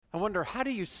wonder, how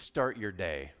do you start your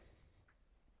day?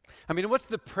 I mean, what's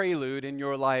the prelude in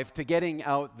your life to getting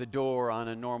out the door on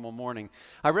a normal morning?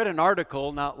 I read an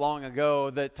article not long ago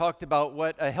that talked about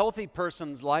what a healthy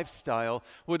person's lifestyle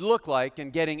would look like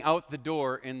in getting out the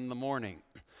door in the morning.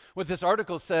 What this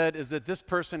article said is that this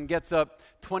person gets up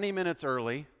 20 minutes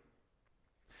early,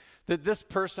 that this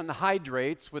person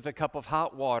hydrates with a cup of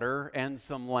hot water and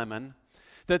some lemon,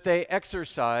 that they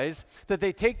exercise, that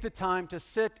they take the time to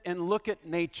sit and look at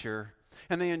nature,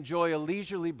 and they enjoy a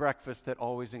leisurely breakfast that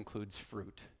always includes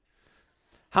fruit.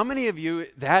 How many of you,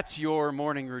 that's your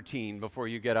morning routine before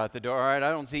you get out the door? All right, I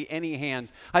don't see any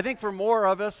hands. I think for more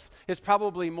of us, it's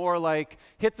probably more like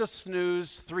hit the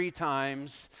snooze 3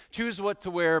 times, choose what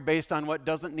to wear based on what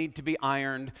doesn't need to be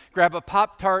ironed, grab a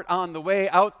Pop-Tart on the way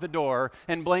out the door,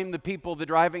 and blame the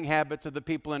driving habits of the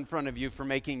people in front of you for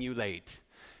making you late.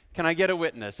 Can I get a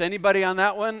witness? Anybody on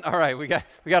that one? All right, we got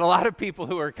a lot of people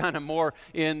who are kind of more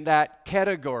in that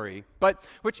category. But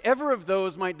whichever of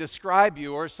those might describe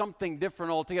you or something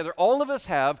different altogether, all of us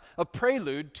have a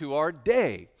prelude to our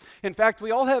day. In fact,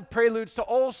 we all have preludes to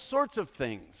all sorts of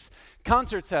things.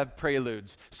 Concerts have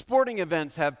preludes. Sporting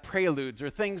events have preludes, or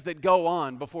things that go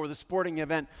on before the sporting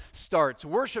event starts.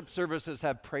 Worship services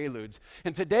have preludes.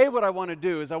 And today what I want to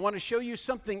do is I want to show you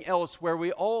something else where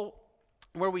we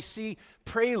see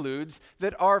preludes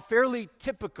that are fairly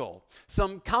typical.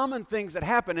 Some common things that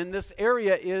happen in this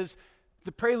area is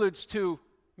the preludes to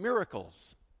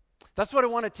miracles. That's what I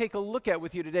want to take a look at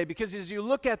with you today, because as you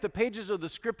look at the pages of the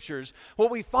Scriptures,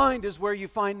 what we find is where you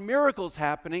find miracles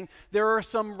happening, there are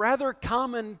some rather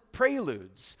common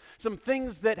preludes, some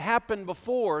things that happen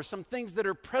before, some things that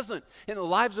are present in the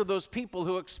lives of those people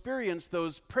who experience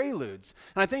those preludes.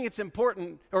 And I think it's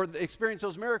important, or experience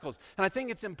those miracles, and I think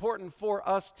it's important for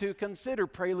us to consider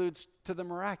preludes to the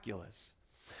miraculous.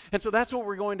 And so that's what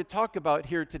we're going to talk about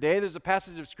here today. There's a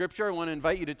passage of Scripture I want to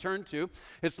invite you to turn to.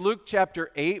 It's Luke chapter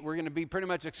 8. We're going to be pretty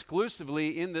much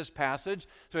exclusively in this passage.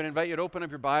 So I'd invite you to open up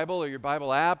your Bible or your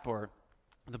Bible app or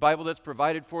the Bible that's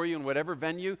provided for you in whatever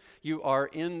venue you are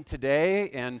in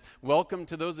today. And welcome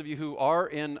to those of you who are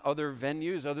in other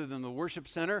venues other than the worship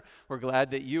center. We're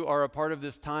glad that you are a part of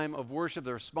this time of worship,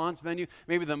 the response venue.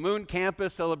 Maybe the Moon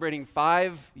Campus celebrating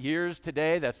 5 years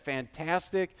today. That's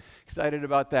fantastic. Excited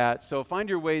about that. So find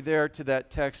your way there to that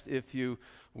text if you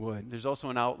would. There's also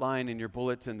an outline in your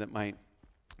bulletin that might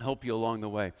help you along the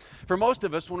way. For most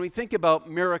of us, when we think about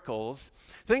miracles,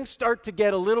 things start to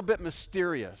get a little bit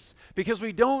mysterious because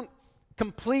we don't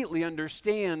completely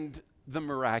understand the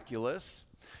miraculous.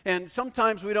 And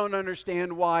sometimes we don't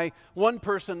understand why one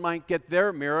person might get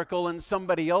their miracle and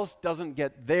somebody else doesn't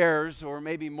get theirs, or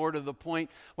maybe more to the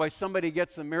point, why somebody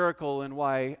gets a miracle and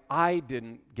why I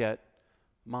didn't get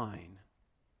mine.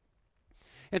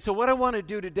 And so what I want to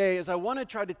do today is I want to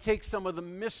try to take some of the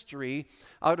mystery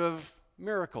out of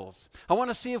miracles. I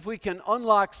want to see if we can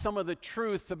unlock some of the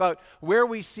truth about where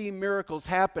we see miracles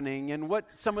happening and what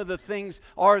some of the things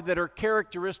are that are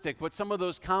characteristic, what some of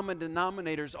those common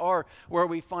denominators are where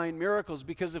we find miracles.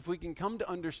 Because if we can come to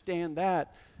understand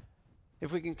that,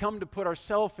 if we can come to put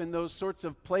ourselves in those sorts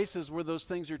of places where those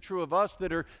things are true of us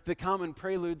that are the common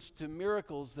preludes to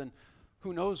miracles, then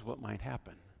who knows what might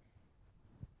happen.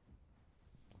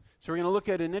 So we're going to look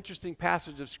at an interesting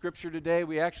passage of Scripture today.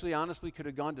 We actually honestly could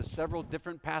have gone to several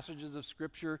different passages of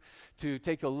Scripture to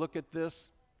take a look at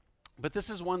this. But this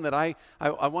is one that I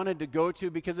wanted to go to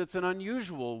because it's an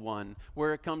unusual one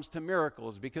where it comes to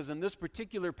miracles. Because in this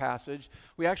particular passage,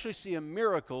 we actually see a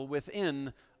miracle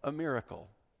within a miracle.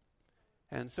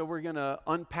 And so we're going to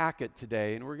unpack it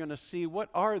today, and we're going to see what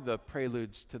are the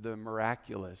preludes to the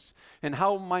miraculous, and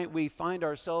how might we find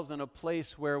ourselves in a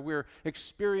place where we're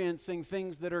experiencing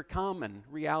things that are common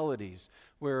realities,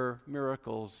 where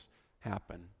miracles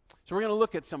happen. So we're going to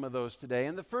look at some of those today,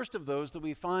 and the first of those that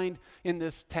we find in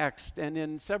this text and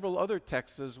in several other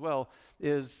texts as well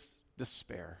is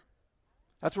despair.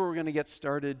 That's where we're going to get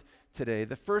started today.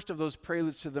 The first of those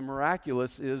preludes to the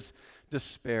miraculous is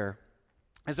despair.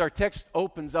 As our text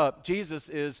opens up, Jesus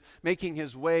is making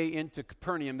his way into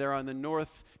Capernaum there on the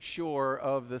north shore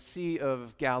of the Sea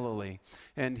of Galilee.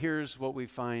 And here's what we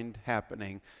find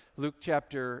happening. Luke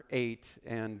chapter 8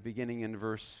 and beginning in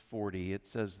verse 40, it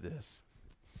says this.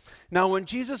 Now when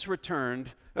Jesus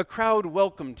returned, a crowd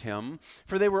welcomed him,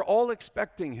 for they were all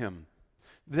expecting him.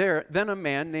 Then a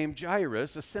man named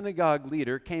Jairus, a synagogue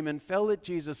leader, came and fell at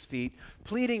Jesus' feet,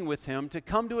 pleading with him to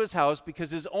come to his house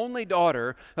because his only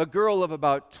daughter, a girl of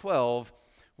about 12,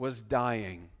 was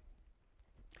dying.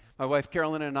 My wife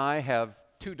Carolyn and I have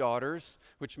 2 daughters,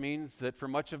 which means that for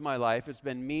much of my life it's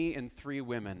been me and 3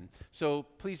 women. So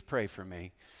please pray for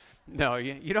me. No,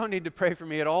 you don't need to pray for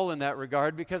me at all in that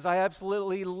regard, because I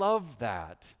absolutely love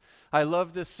that. I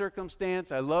love this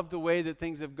circumstance. I love the way that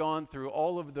things have gone through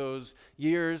all of those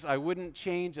years. I wouldn't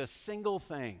change a single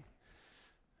thing.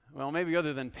 Well, maybe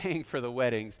other than paying for the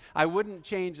weddings. I wouldn't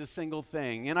change a single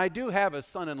thing. And I do have a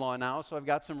son-in-law now, so I've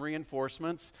got some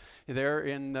reinforcements there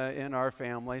in our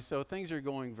family. So things are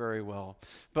going very well.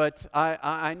 But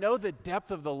I know the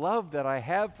depth of the love that I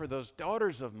have for those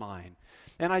daughters of mine.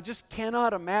 And I just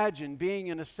cannot imagine being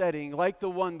in a setting like the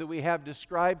one that we have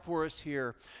described for us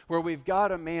here, where we've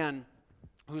got a man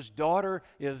whose daughter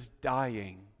is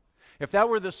dying. If that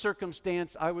were the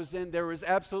circumstance I was in, there was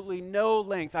absolutely no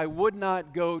length I would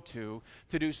not go to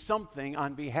do something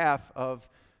on behalf of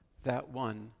that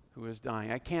one who is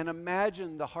dying. I can't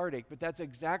imagine the heartache, but that's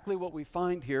exactly what we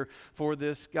find here for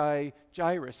this guy,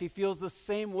 Jairus. He feels the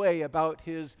same way about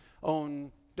his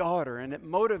own daughter, and it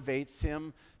motivates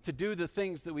him to do the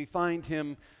things that we find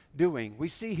him doing. We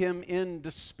see him in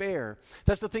despair.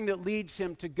 That's the thing that leads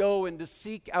him to go and to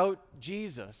seek out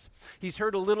Jesus. He's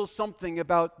heard a little something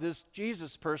about this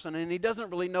Jesus person, and he doesn't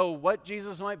really know what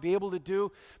Jesus might be able to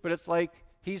do, but it's like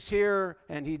he's here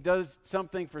and he does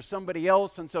something for somebody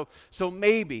else, and so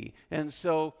maybe, and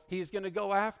so he's going to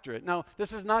go after it. Now,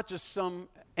 this is not just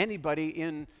anybody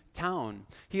in town.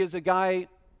 He is a guy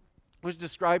was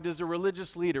described as a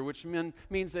religious leader, which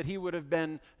means that he would have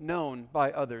been known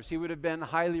by others. He would have been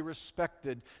highly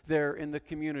respected there in the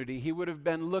community. He would have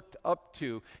been looked up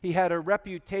to. He had a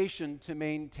reputation to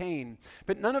maintain.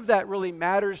 But none of that really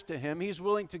matters to him. He's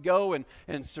willing to go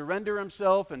and surrender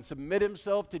himself and submit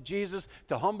himself to Jesus,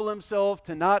 to humble himself,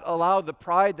 to not allow the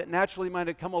pride that naturally might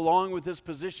have come along with his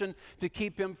position to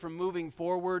keep him from moving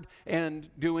forward and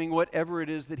doing whatever it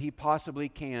is that he possibly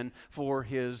can for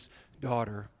his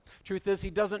daughter. Truth is, he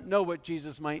doesn't know what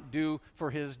Jesus might do for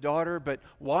his daughter, but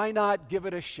why not give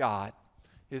it a shot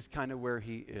is kind of where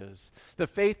he is. The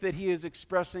faith that he is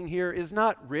expressing here is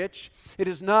not rich, it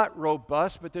is not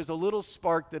robust, but there's a little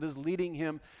spark that is leading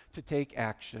him to take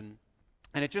action.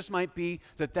 And it just might be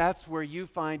that that's where you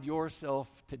find yourself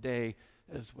today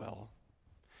as well.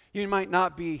 You might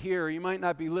not be here, you might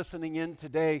not be listening in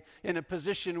today in a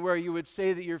position where you would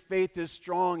say that your faith is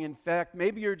strong. In fact,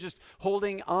 maybe you're just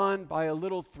holding on by a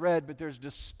little thread, but there's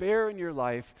despair in your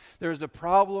life. There's a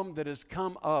problem that has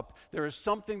come up. There is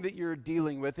something that you're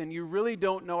dealing with, and you really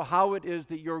don't know how it is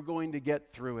that you're going to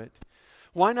get through it.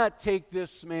 Why not take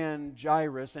this man,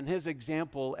 Jairus, and his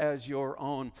example as your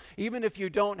own? Even if you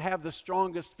don't have the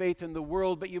strongest faith in the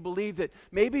world, but you believe that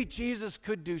maybe Jesus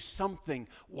could do something,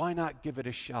 why not give it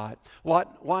a shot?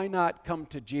 Why not come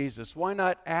to Jesus? Why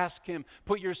not ask him,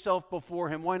 put yourself before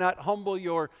him? Why not humble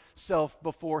yourself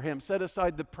before him? Set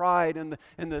aside the pride and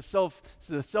the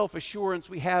self-assurance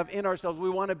we have in ourselves. We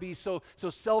want to be so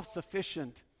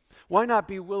self-sufficient. Why not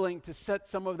be willing to set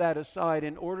some of that aside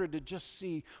in order to just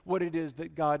see what it is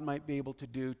that God might be able to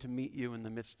do to meet you in the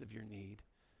midst of your need?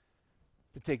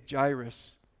 To take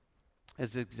Jairus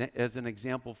as an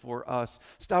example for us.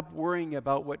 Stop worrying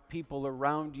about what people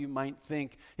around you might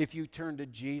think if you turn to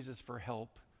Jesus for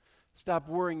help. Stop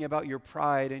worrying about your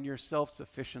pride and your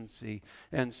self-sufficiency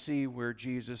and see where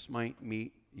Jesus might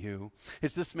meet you.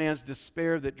 It's this man's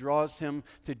despair that draws him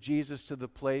to Jesus, to the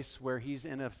place where he's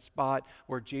in a spot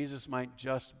where Jesus might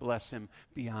just bless him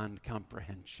beyond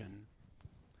comprehension.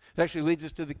 It actually leads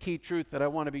us to the key truth that I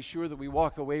want to be sure that we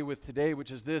walk away with today, which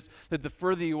is this, that the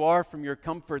further you are from your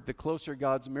comfort, the closer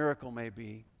God's miracle may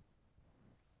be.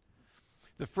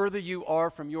 The further you are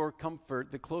from your comfort,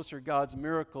 the closer God's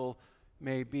miracle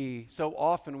may be. So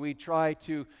often we try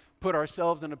to put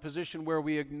ourselves in a position where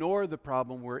we ignore the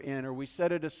problem we're in, or we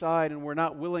set it aside and we're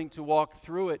not willing to walk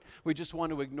through it. We just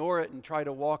want to ignore it and try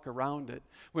to walk around it.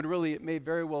 When really it may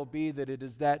very well be that it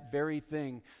is that very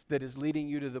thing that is leading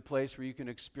you to the place where you can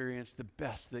experience the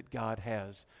best that God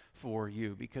has for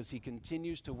you, because he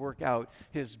continues to work out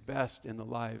his best in the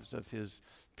lives of his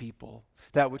people.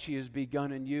 That which he has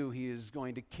begun in you, he is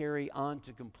going to carry on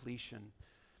to completion.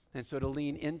 And so to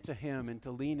lean into him and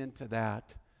to lean into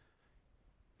that,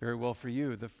 very well for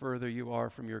you, the further you are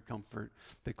from your comfort,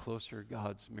 the closer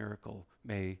God's miracle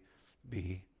may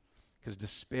be. Because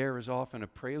despair is often a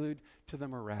prelude to the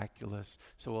miraculous.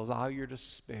 So allow your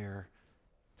despair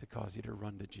to cause you to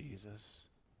run to Jesus.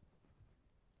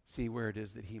 See where it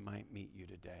is that he might meet you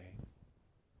today.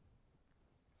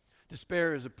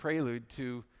 Despair is a prelude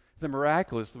to the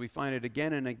miraculous, that we find it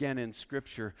again and again in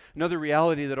Scripture. Another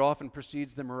reality that often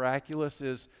precedes the miraculous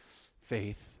is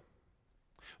faith.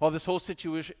 While this whole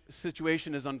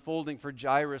situation is unfolding for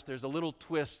Jairus, there's a little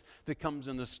twist that comes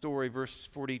in the story. Verse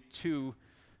 42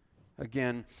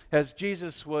 again. As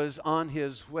Jesus was on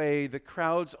his way, the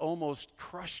crowds almost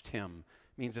crushed him.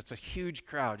 It means it's a huge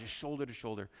crowd, just shoulder to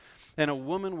shoulder. And a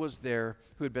woman was there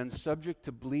who had been subject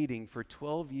to bleeding for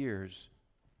 12 years,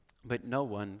 but no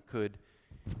one could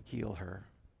heal her.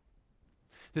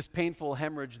 This painful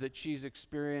hemorrhage that she's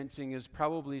experiencing is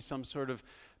probably some sort of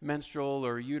menstrual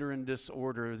or uterine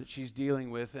disorder that she's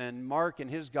dealing with. And Mark, in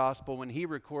his gospel, when he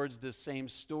records this same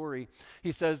story,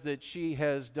 he says that she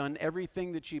has done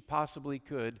everything that she possibly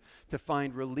could to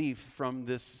find relief from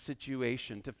this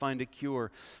situation, to find a cure,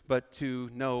 but to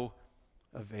no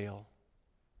avail.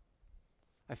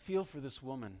 I feel for this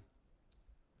woman,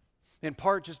 in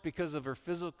part just because of her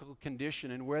physical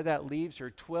condition and where that leaves her.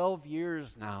 12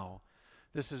 years now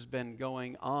this has been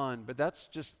going on, but that's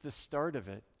just the start of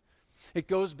it. It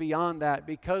goes beyond that.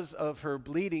 Because of her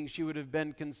bleeding, she would have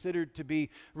been considered to be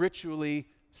ritually,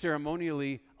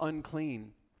 ceremonially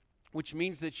unclean, which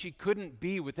means that she couldn't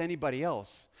be with anybody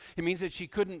else. It means that she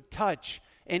couldn't touch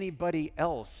anybody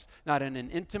else, not in an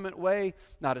intimate way,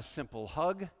 not a simple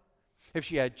hug. If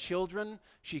she had children,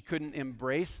 she couldn't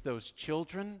embrace those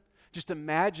children. Just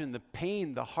imagine the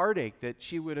pain, the heartache that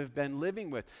she would have been living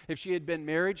with. If she had been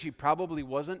married, she probably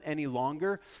wasn't any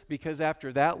longer, because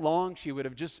after that long, she would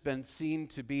have just been seen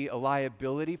to be a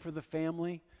liability for the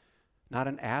family, not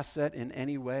an asset in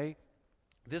any way.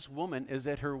 This woman is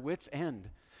at her wit's end,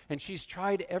 and she's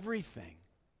tried everything.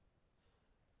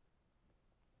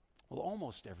 Well,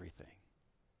 almost everything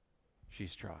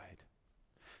she's tried.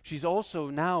 She's also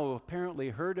now apparently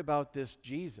heard about this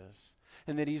Jesus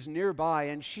and that he's nearby,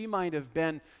 and she might have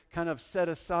been kind of set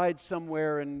aside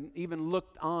somewhere and even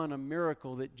looked on a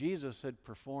miracle that Jesus had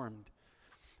performed.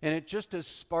 And it just has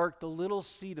sparked a little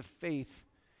seed of faith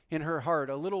in her heart,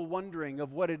 a little wondering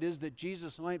of what it is that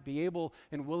Jesus might be able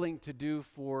and willing to do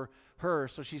for her.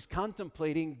 So she's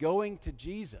contemplating going to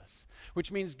Jesus,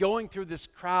 which means going through this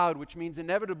crowd, which means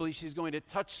inevitably she's going to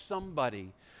touch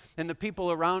somebody. And the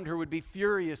people around her would be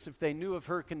furious if they knew of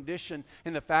her condition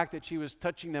and the fact that she was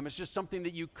touching them. It's just something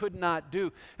that you could not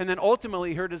do. And then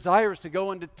ultimately her desire is to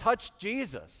go and to touch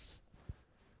Jesus,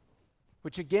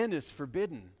 which again is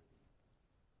forbidden.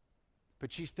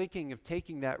 But she's thinking of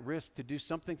taking that risk to do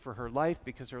something for her life,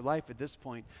 because her life at this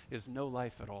point is no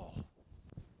life at all.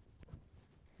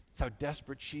 That's how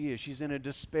desperate she is. She's in a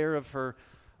despair of her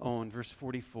own. Verse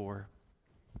 44.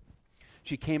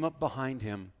 She came up behind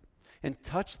him and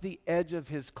touched the edge of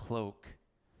his cloak,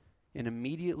 and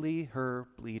immediately her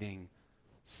bleeding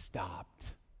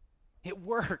stopped. It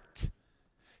worked.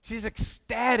 She's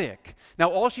ecstatic.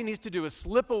 Now all she needs to do is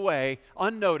slip away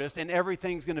unnoticed, and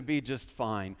everything's going to be just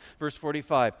fine. Verse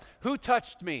 45, who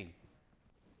touched me?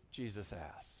 Jesus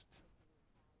asked.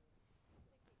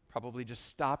 Probably just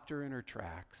stopped her in her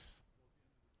tracks.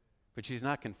 But she's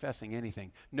not confessing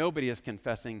anything. Nobody is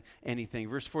confessing anything.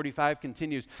 Verse 45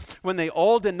 continues, when they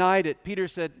all denied it, Peter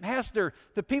said, Master,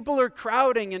 the people are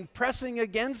crowding and pressing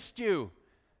against you.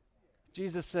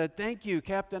 Jesus said, thank you,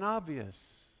 Captain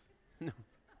Obvious. No.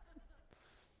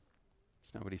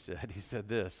 That's not what he said. He said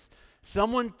this,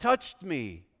 someone touched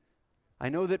me. I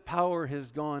know that power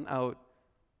has gone out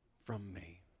from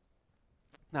me.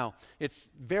 Now, it's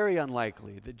very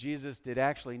unlikely that Jesus did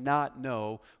actually not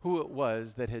know who it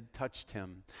was that had touched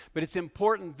him. But it's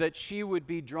important that she would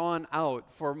be drawn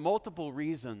out for multiple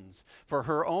reasons, for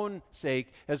her own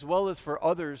sake, as well as for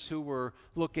others who were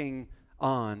looking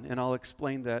on. And I'll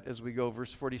explain that as we go.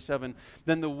 Verse 47,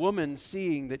 then the woman,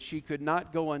 seeing that she could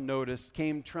not go unnoticed,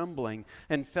 came trembling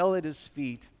and fell at his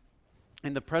feet.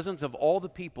 In the presence of all the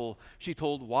people, she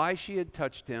told why she had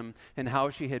touched him and how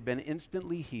she had been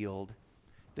instantly healed.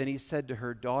 Then he said to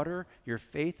her, daughter, your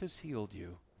faith has healed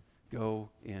you.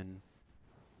 Go in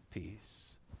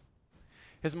peace.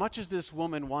 As much as this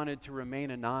woman wanted to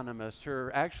remain anonymous, her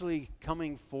actually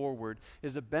coming forward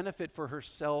is a benefit for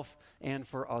herself and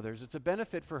for others. It's a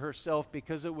benefit for herself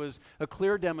because it was a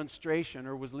clear demonstration,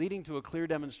 or was leading to a clear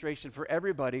demonstration for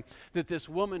everybody, that this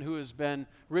woman who has been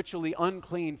ritually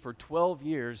unclean for 12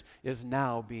 years is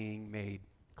now being made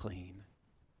clean.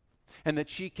 And that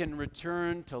she can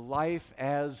return to life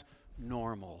as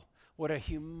normal. What a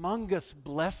humongous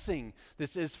blessing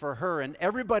this is for her. And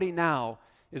everybody now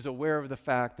is aware of the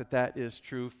fact that that is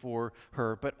true for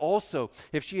her. But also,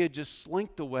 if she had just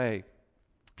slinked away,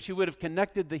 she would have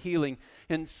connected the healing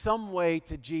in some way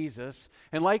to Jesus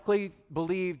and likely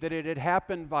believed that it had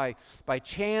happened by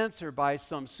chance or by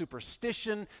some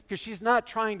superstition, because she's not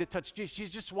trying to touch Jesus.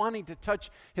 She's just wanting to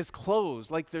touch his clothes,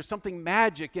 like there's something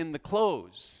magic in the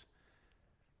clothes.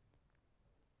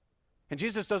 And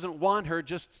Jesus doesn't want her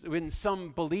just in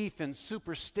some belief in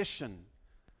superstition.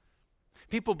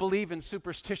 People believe in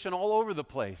superstition all over the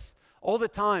place. all the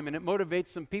time, and it motivates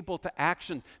some people to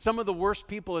action. Some of the worst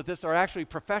people at this are actually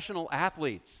professional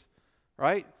athletes,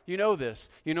 right? You know this.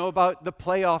 You know about the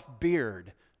playoff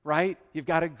beard, right? You've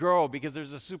got to grow because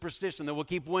there's a superstition that we'll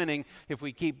keep winning if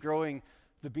we keep growing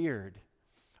the beard.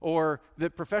 Or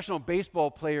that professional baseball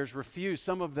players refuse,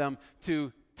 some of them,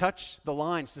 to touch the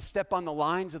lines, to step on the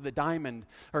lines of the diamond.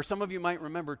 Or some of you might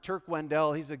remember Turk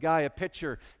Wendell. He's a guy, a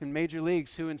pitcher in major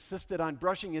leagues, who insisted on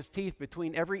brushing his teeth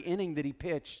between every inning that he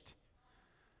pitched.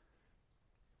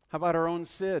 How about our own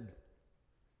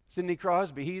Sidney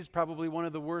Crosby? He's probably one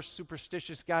of the worst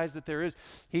superstitious guys that there is.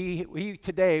 He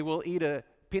today will eat a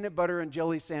peanut butter and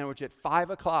jelly sandwich at 5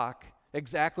 o'clock,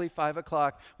 exactly 5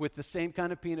 o'clock, with the same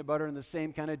kind of peanut butter and the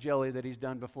same kind of jelly that he's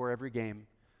done before every game.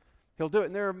 He'll do it,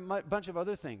 and there are a bunch of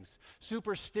other things.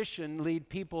 Superstition lead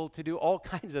people to do all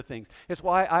kinds of things. It's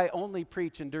why I only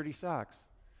preach in dirty socks.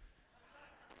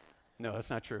 No, that's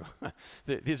not true.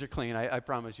 These are clean, I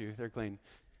promise you, they're clean.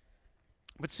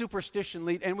 But superstition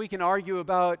lead, and we can argue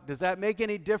about, does that make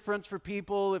any difference for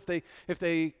people if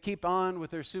they keep on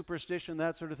with their superstition,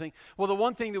 that sort of thing? Well, the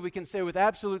one thing that we can say with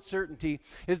absolute certainty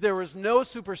is there was no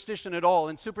superstition at all,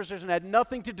 and superstition had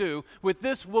nothing to do with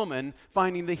this woman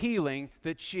finding the healing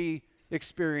that she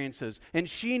experiences. And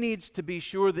she needs to be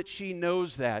sure that she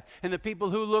knows that. And the people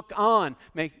who look on,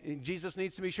 Jesus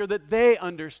needs to be sure that they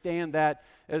understand that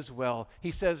as well.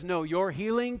 He says, no, your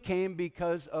healing came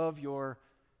because of your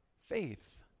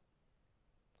faith,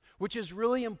 which is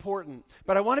really important.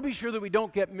 But I want to be sure that we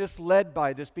don't get misled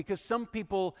by this, because some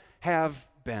people have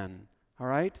been, all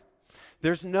right?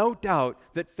 There's no doubt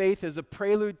that faith is a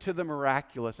prelude to the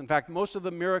miraculous. In fact, most of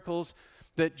the miracles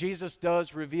that Jesus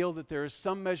does reveal that there is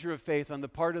some measure of faith on the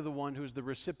part of the one who's the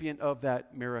recipient of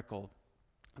that miracle.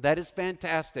 That is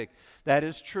fantastic. That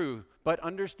is true. But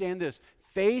understand this,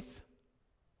 faith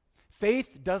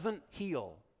doesn't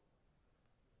heal.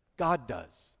 God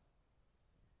does.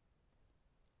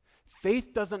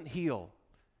 Faith doesn't heal.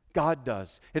 God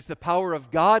does. It's the power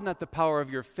of God, not the power of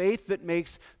your faith, that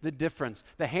makes the difference.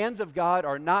 The hands of God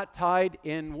are not tied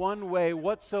in one way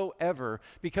whatsoever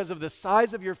because of the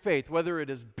size of your faith, whether it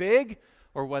is big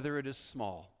or whether it is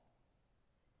small.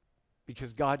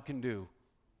 Because God can do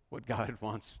what God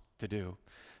wants to do.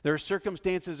 There are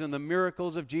circumstances in the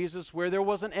miracles of Jesus where there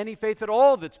wasn't any faith at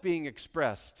all that's being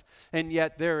expressed, and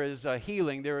yet there is a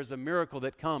healing, there is a miracle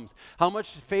that comes. How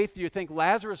much faith do you think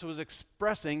Lazarus was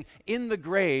expressing in the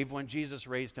grave when Jesus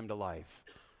raised him to life?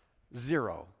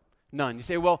 Zero. None. You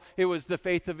say, well, it was the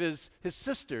faith of his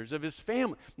sisters, of his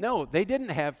family. No, they didn't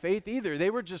have faith either.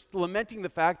 They were just lamenting the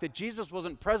fact that Jesus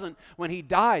wasn't present when he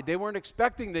died. They weren't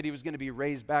expecting that he was going to be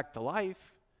raised back to life.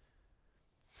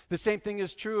 The same thing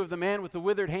is true of the man with the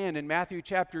withered hand in Matthew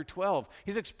chapter 12.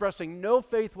 He's expressing no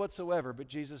faith whatsoever, but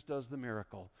Jesus does the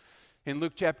miracle. In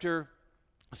Luke chapter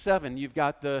 7, you've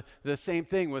got the same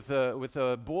thing with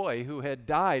a boy who had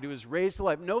died, who was raised to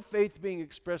life. No faith being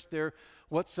expressed there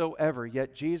whatsoever,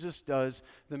 yet Jesus does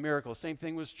the miracle. Same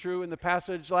thing was true in the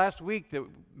passage last week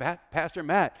that Pastor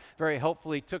Matt very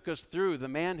helpfully took us through. The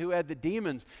man who had the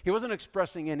demons, he wasn't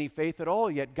expressing any faith at all,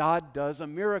 yet God does a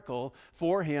miracle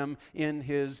for him in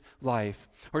his life.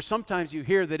 Or sometimes you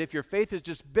hear that if your faith is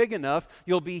just big enough,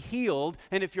 you'll be healed,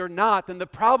 and if you're not, then the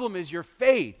problem is your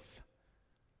faith.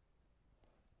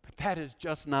 That is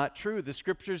just not true. The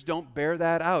scriptures don't bear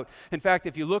that out. In fact,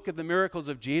 if you look at the miracles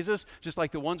of Jesus, just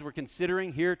like the ones we're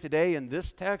considering here today in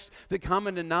this text, the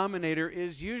common denominator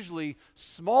is usually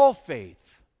small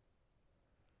faith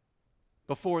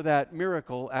before that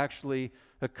miracle actually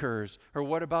occurs. Or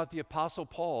what about the Apostle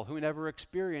Paul, who never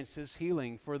experienced his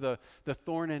healing for the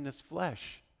thorn in his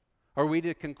flesh? Are we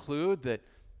to conclude that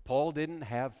Paul didn't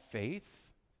have faith?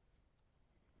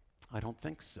 I don't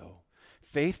think so.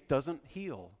 Faith doesn't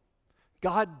heal.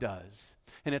 God does.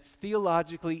 And it's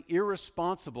theologically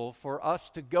irresponsible for us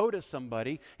to go to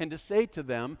somebody and to say to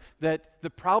them that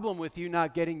the problem with you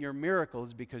not getting your miracle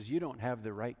is because you don't have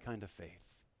the right kind of faith.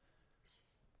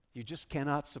 You just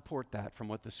cannot support that from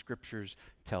what the scriptures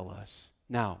tell us.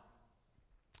 Now,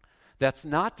 that's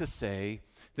not to say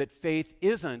that faith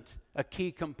isn't a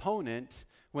key component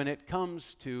when it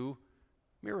comes to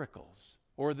miracles,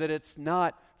 or that it's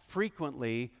not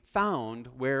frequently found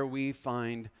where we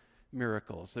find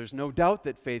miracles. There's no doubt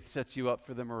that faith sets you up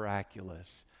for the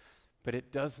miraculous, but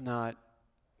it does not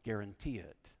guarantee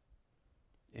it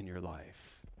in your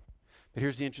life. But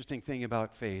here's the interesting thing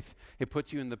about faith. It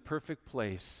puts you in the perfect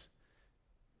place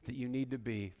that you need to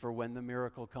be for when the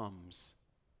miracle comes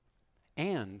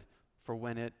and for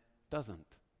when it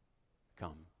doesn't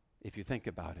come, if you think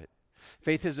about it.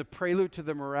 Faith is a prelude to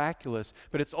the miraculous,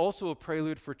 but it's also a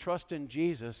prelude for trust in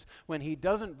Jesus when he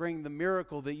doesn't bring the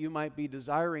miracle that you might be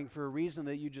desiring for a reason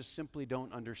that you just simply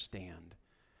don't understand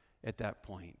at that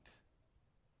point.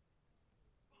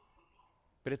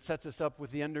 But it sets us up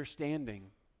with the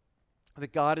understanding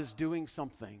that God is doing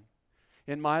something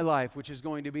in my life which is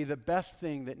going to be the best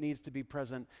thing that needs to be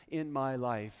present in my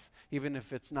life, even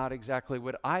if it's not exactly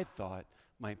what I thought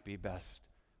might be best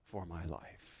for my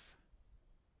life.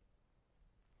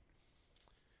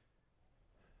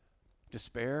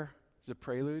 Despair is a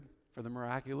prelude for the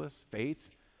miraculous.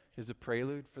 Faith is a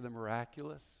prelude for the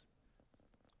miraculous.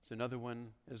 It's another one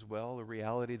as well, a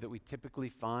reality that we typically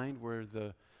find where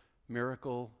the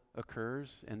miracle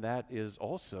occurs, and that is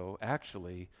also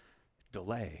actually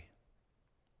delay.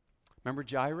 Remember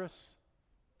Jairus?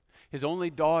 His only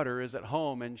daughter is at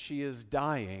home and she is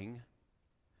dying,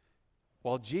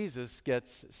 while Jesus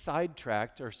gets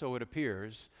sidetracked, or so it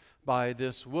appears, by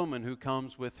this woman who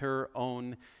comes with her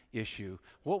own issue.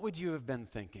 What would you have been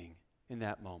thinking in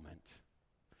that moment?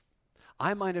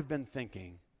 I might have been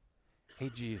thinking, hey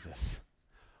Jesus,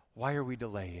 why are we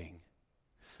delaying?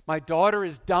 My daughter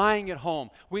is dying at home.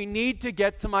 We need to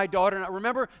get to my daughter. Now,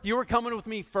 remember, you were coming with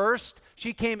me first.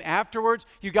 She came afterwards.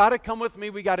 You got to come with me.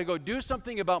 We got to go do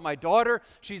something about my daughter.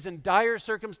 She's in dire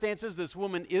circumstances. This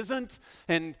woman isn't.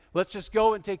 And let's just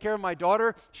go and take care of my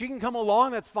daughter. She can come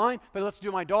along. That's fine. But let's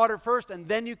do my daughter first, and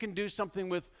then you can do something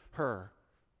with her.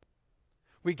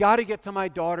 We got to get to my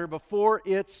daughter before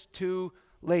it's too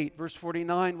late. Verse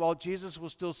 49, while Jesus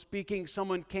was still speaking,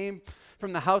 someone came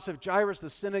from the house of Jairus, the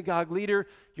synagogue leader.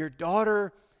 Your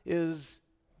daughter is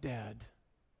dead.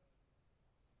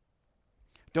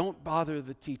 Don't bother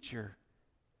the teacher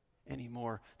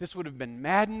anymore. This would have been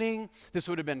maddening. This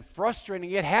would have been frustrating.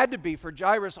 It had to be for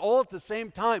Jairus all at the same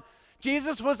time.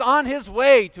 Jesus was on his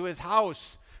way to his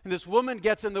house, and this woman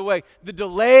gets in the way. The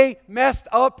delay messed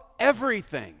up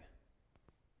everything.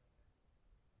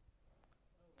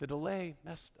 The delay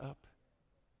messed up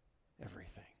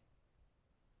everything.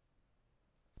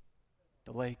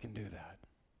 Delay can do that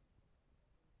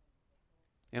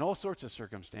in all sorts of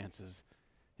circumstances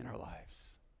in our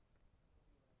lives.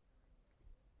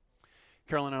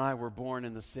 Carolyn and I were born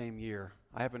in the same year.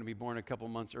 I happened to be born a couple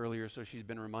months earlier, so she's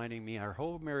been reminding me our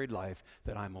whole married life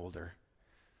that I'm older.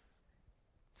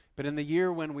 But in the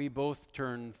year when we both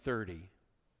turned 30,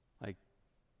 like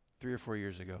 3 or 4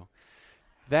 years ago,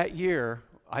 that year,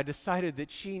 I decided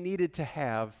that she needed to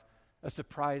have a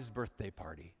surprise birthday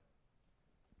party.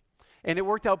 And it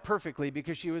worked out perfectly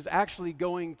because she was actually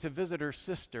going to visit her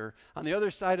sister on the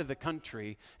other side of the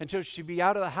country, and so she'd be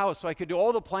out of the house. So I could do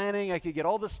all the planning, I could get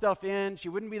all the stuff in, she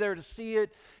wouldn't be there to see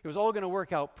it. It was all going to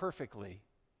work out perfectly.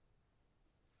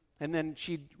 And then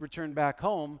she'd return back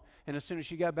home, and as soon as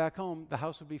she got back home, the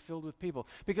house would be filled with people.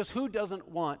 Because who doesn't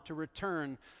want to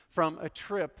return from a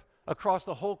trip across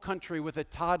the whole country with a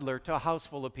toddler to a house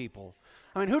full of people?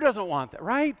 I mean, who doesn't want that,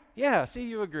 right? Yeah, see,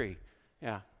 you agree.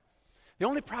 Yeah. The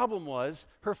only problem was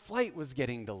her flight was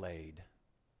getting delayed.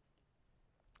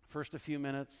 First a few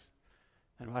minutes,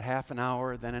 then about half an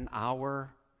hour, then an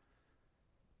hour.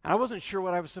 And I wasn't sure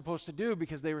what I was supposed to do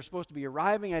because they were supposed to be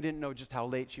arriving. I didn't know just how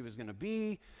late she was going to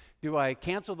be. Do I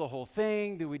cancel the whole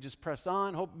thing? Do we just press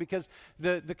on? Hope, because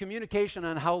the communication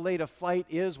on how late a flight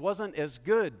is wasn't as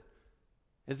good,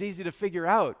 as easy to figure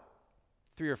out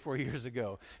 3 or 4 years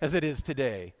ago as it is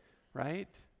today, right?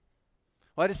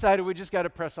 Well, I decided we just got to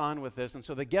press on with this, and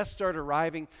so the guests started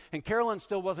arriving, and Carolyn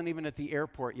still wasn't even at the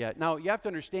airport yet. Now, you have to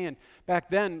understand, back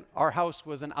then, our house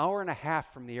was an hour and a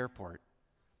half from the airport.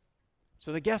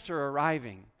 So the guests are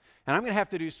arriving, and I'm going to have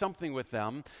to do something with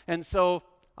them, and so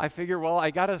I figure, well,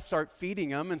 I got to start feeding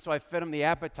them, and so I fed them the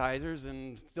appetizers,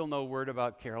 and still no word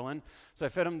about Carolyn. So I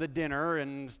fed them the dinner,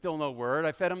 and still no word.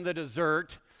 I fed them the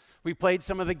dessert. We played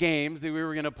some of the games that we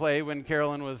were going to play when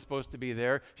Carolyn was supposed to be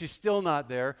there. She's still not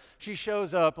there. She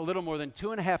shows up a little more than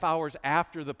 2.5 hours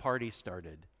after the party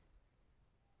started.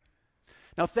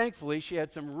 Now, thankfully, she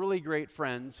had some really great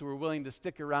friends who were willing to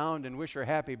stick around and wish her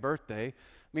happy birthday.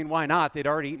 I mean, why not? They'd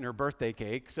already eaten her birthday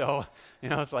cake, so,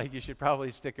 it's like you should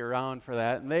probably stick around for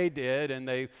that. And they did, and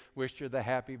they wished her the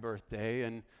happy birthday,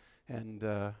 and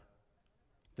the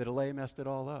delay messed it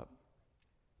all up.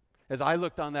 As I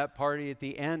looked on that party at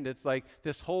the end, it's like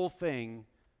this whole thing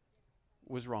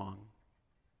was wrong.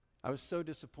 I was so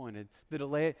disappointed. The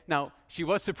delay, now, she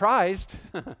was surprised.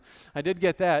 I did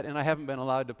get that, and I haven't been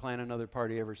allowed to plan another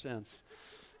party ever since.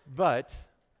 But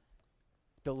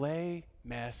delay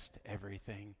messed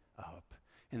everything up.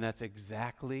 And that's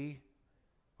exactly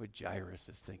what Jairus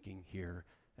is thinking here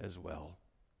as well.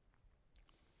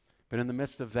 But in the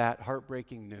midst of that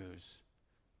heartbreaking news,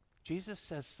 Jesus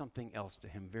says something else to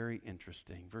him, very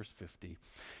interesting. Verse 50.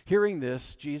 Hearing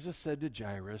this, Jesus said to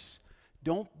Jairus,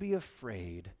 "Don't be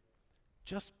afraid,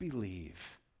 just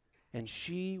believe, and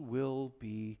she will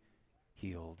be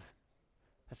healed."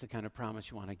 That's the kind of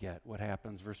promise you want to get. What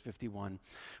happens? Verse 51.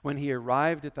 When he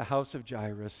arrived at the house of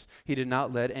Jairus, he did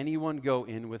not let anyone go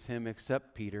in with him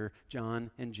except Peter,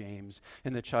 John, and James,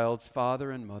 and the child's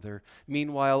father and mother.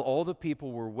 Meanwhile, all the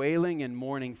people were wailing and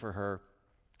mourning for her.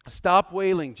 "Stop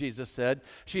wailing," Jesus said.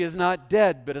 "She is not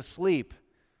dead, but asleep."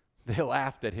 They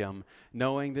laughed at him,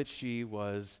 knowing that she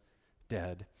was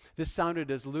dead. This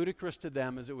sounded as ludicrous to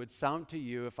them as it would sound to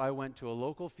you if I went to a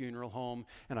local funeral home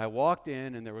and I walked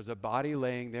in and there was a body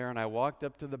laying there, and I walked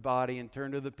up to the body and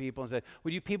turned to the people and said,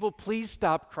 "Would you people please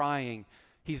stop crying?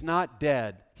 He's not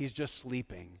dead. He's just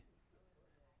sleeping."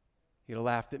 You'd have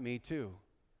laughed at me too,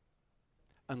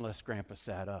 unless Grandpa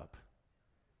sat up.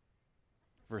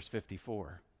 Verse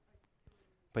 54.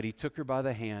 But he took her by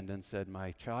the hand and said,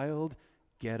 "My child,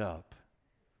 get up."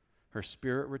 Her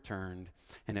spirit returned,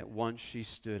 and at once she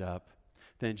stood up.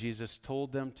 Then Jesus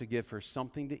told them to give her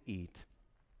something to eat.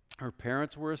 Her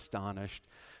parents were astonished,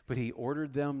 but he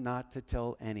ordered them not to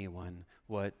tell anyone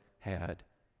what had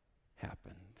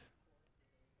happened.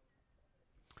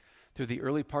 Through the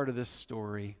early part of this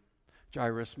story,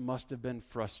 Jairus must have been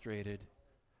frustrated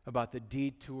about the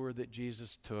detour that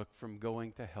Jesus took from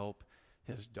going to help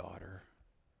his daughter.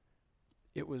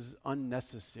 It was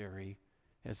unnecessary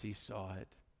as he saw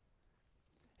it,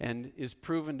 and is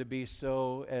proven to be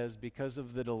so as because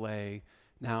of the delay,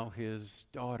 now his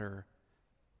daughter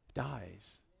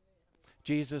dies.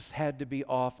 Jesus had to be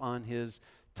off on his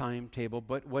timetable,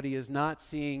 but what he is not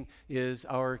seeing is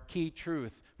our key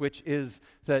truth, which is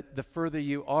that the further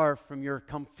you are from your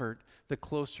comfort, the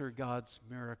closer God's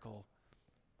miracle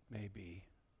may be.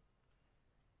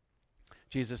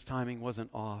 Jesus' timing wasn't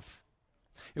off.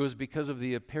 It was because of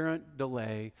the apparent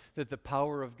delay that the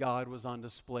power of God was on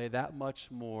display that much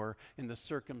more in the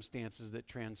circumstances that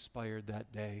transpired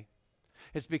that day.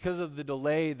 It's because of the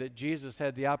delay that Jesus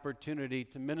had the opportunity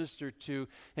to minister to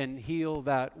and heal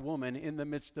that woman in the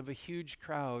midst of a huge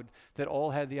crowd that all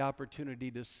had the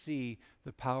opportunity to see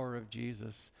the power of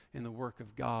Jesus in the work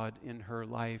of God in her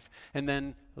life. And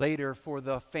then later for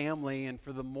the family and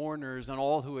for the mourners and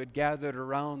all who had gathered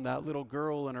around that little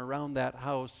girl and around that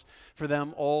house, for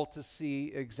them all to see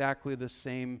exactly the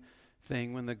same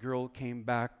thing when the girl came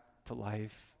back to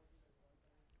life.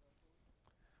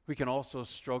 We can also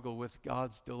struggle with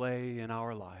God's delay in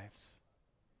our lives.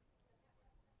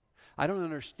 I don't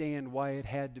understand why it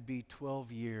had to be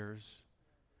 12 years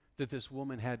that this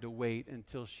woman had to wait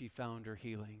until she found her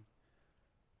healing.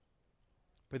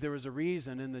 But there was a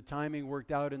reason, and the timing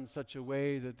worked out in such a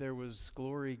way that there was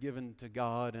glory given to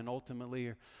God, and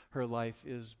ultimately her life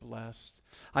is blessed.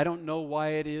 I don't know why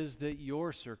it is that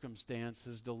your circumstance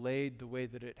has delayed the way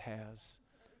that it has.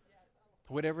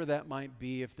 Whatever that might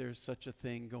be, if there's such a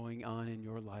thing going on in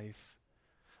your life.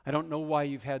 I don't know why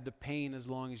you've had the pain as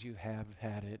long as you have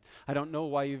had it. I don't know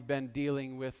why you've been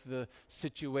dealing with the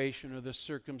situation or the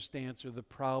circumstance or the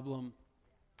problem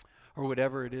or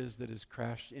whatever it is that has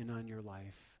crashed in on your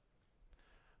life.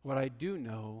 What I do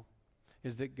know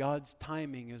is that God's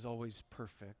timing is always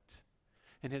perfect,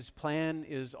 and his plan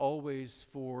is always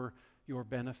for your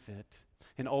benefit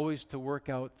and always to work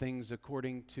out things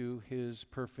according to his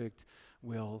perfect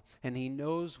will. And he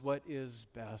knows what is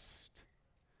best,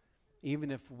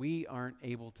 even if we aren't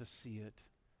able to see it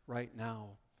right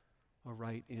now or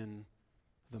right in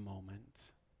the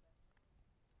moment.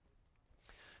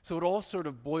 So it all sort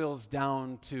of boils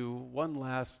down to one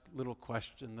last little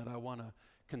question that I want to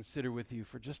consider with you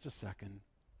for just a second.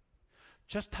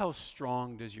 Just how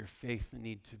strong does your faith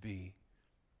need to be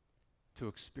to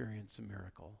experience a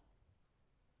miracle?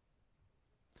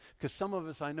 Because some of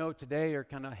us, I know today, are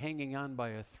kind of hanging on by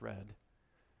a thread.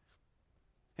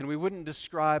 And we wouldn't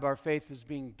describe our faith as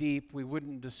being deep. We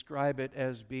wouldn't describe it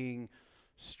as being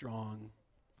strong.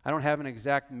 I don't have an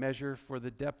exact measure for the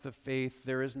depth of faith.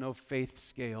 There is no faith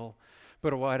scale.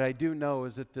 But what I do know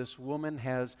is that this woman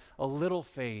has a little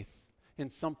faith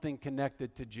in something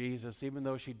connected to Jesus, even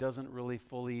though she doesn't really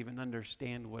fully even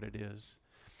understand what it is.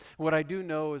 What I do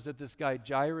know is that this guy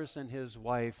Jairus and his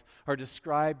wife are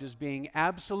described as being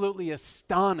absolutely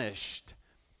astonished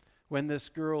when this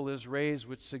girl is raised,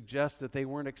 which suggests that they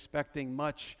weren't expecting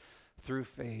much through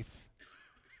faith.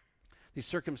 These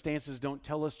circumstances don't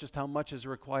tell us just how much is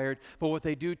required, but what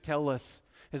they do tell us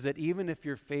is that even if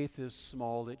your faith is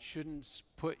small, you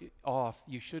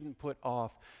shouldn't put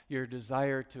off your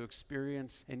desire to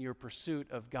experience and your pursuit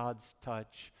of God's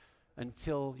touch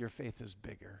until your faith is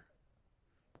bigger.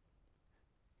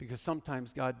 Because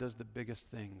sometimes God does the biggest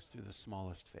things through the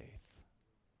smallest faith.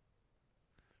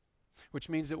 Which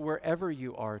means that wherever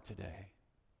you are today,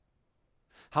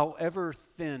 however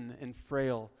thin and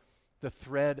frail the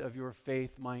thread of your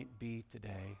faith might be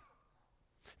today,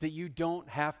 that you don't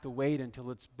have to wait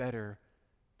until it's better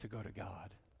to go to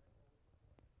God.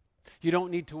 You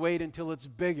don't need to wait until it's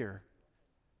bigger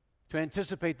to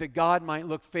anticipate that God might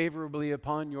look favorably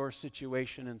upon your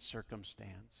situation and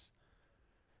circumstance.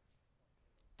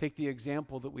 Take the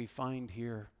example that we find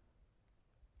here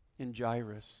in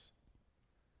Jairus,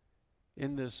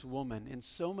 in this woman, in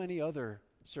so many other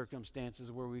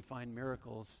circumstances where we find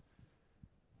miracles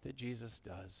that Jesus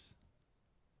does.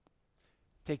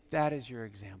 Take that as your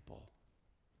example.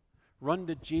 Run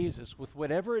to Jesus with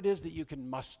whatever it is that you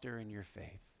can muster in your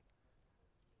faith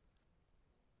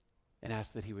and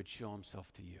ask that he would show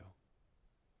himself to you.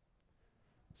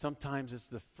 Sometimes it's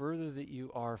the further that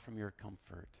you are from your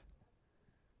comfort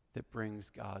that brings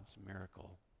God's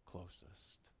miracle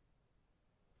closest.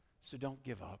 So don't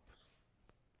give up.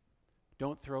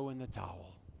 Don't throw in the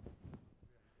towel.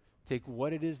 Take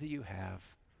what it is that you have,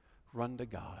 run to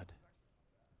God,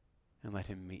 and let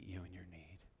him meet you in your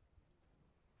need.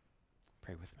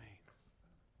 Pray with me.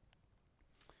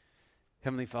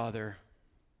 Heavenly Father,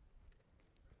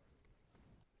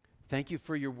 thank you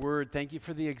for your word. Thank you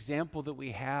for the example that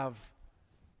we have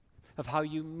of how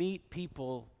you meet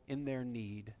people in their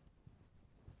need.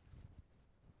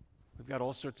 We've got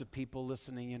all sorts of people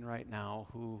listening in right now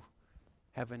who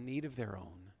have a need of their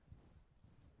own.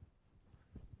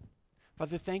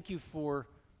 Father, thank you for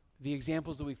the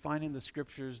examples that we find in the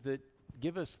scriptures that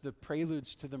give us the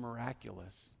preludes to the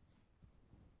miraculous,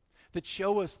 that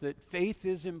show us that faith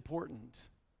is important,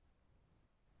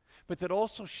 but that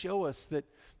also show us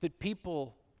that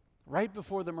people right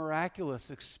before the miraculous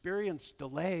experience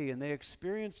delay and they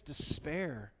experience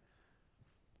despair.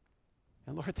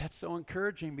 And Lord, that's so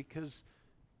encouraging because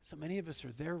so many of us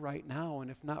are there right now, and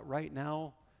if not right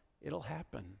now, it'll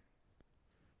happen.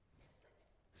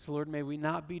 So Lord, may we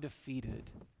not be defeated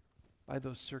by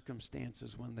those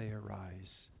circumstances when they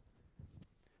arise,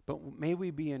 but may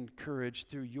we be encouraged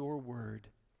through your word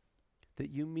that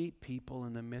you meet people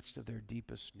in the midst of their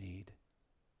deepest need.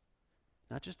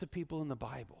 Not just the people in the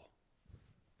Bible,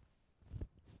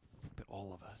 but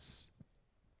all of us.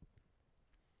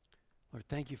 Lord,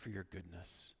 thank you for your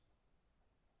goodness.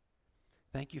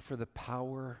 Thank you for the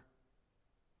power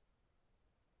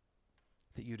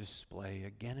that you display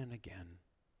again and again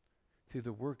through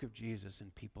the work of Jesus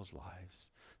in people's lives.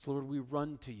 So Lord, we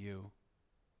run to you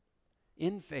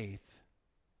in faith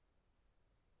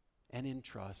and in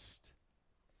trust.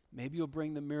 Maybe you'll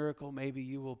bring the miracle. Maybe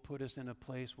you will put us in a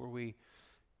place where we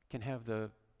can have the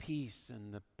peace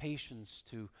and the patience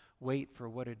to wait for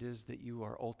what it is that you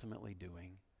are ultimately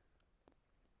doing.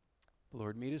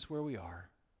 Lord, meet us where we are.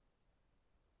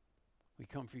 We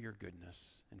come for your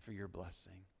goodness and for your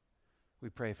blessing. We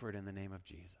pray for it in the name of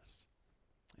Jesus.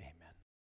 Amen.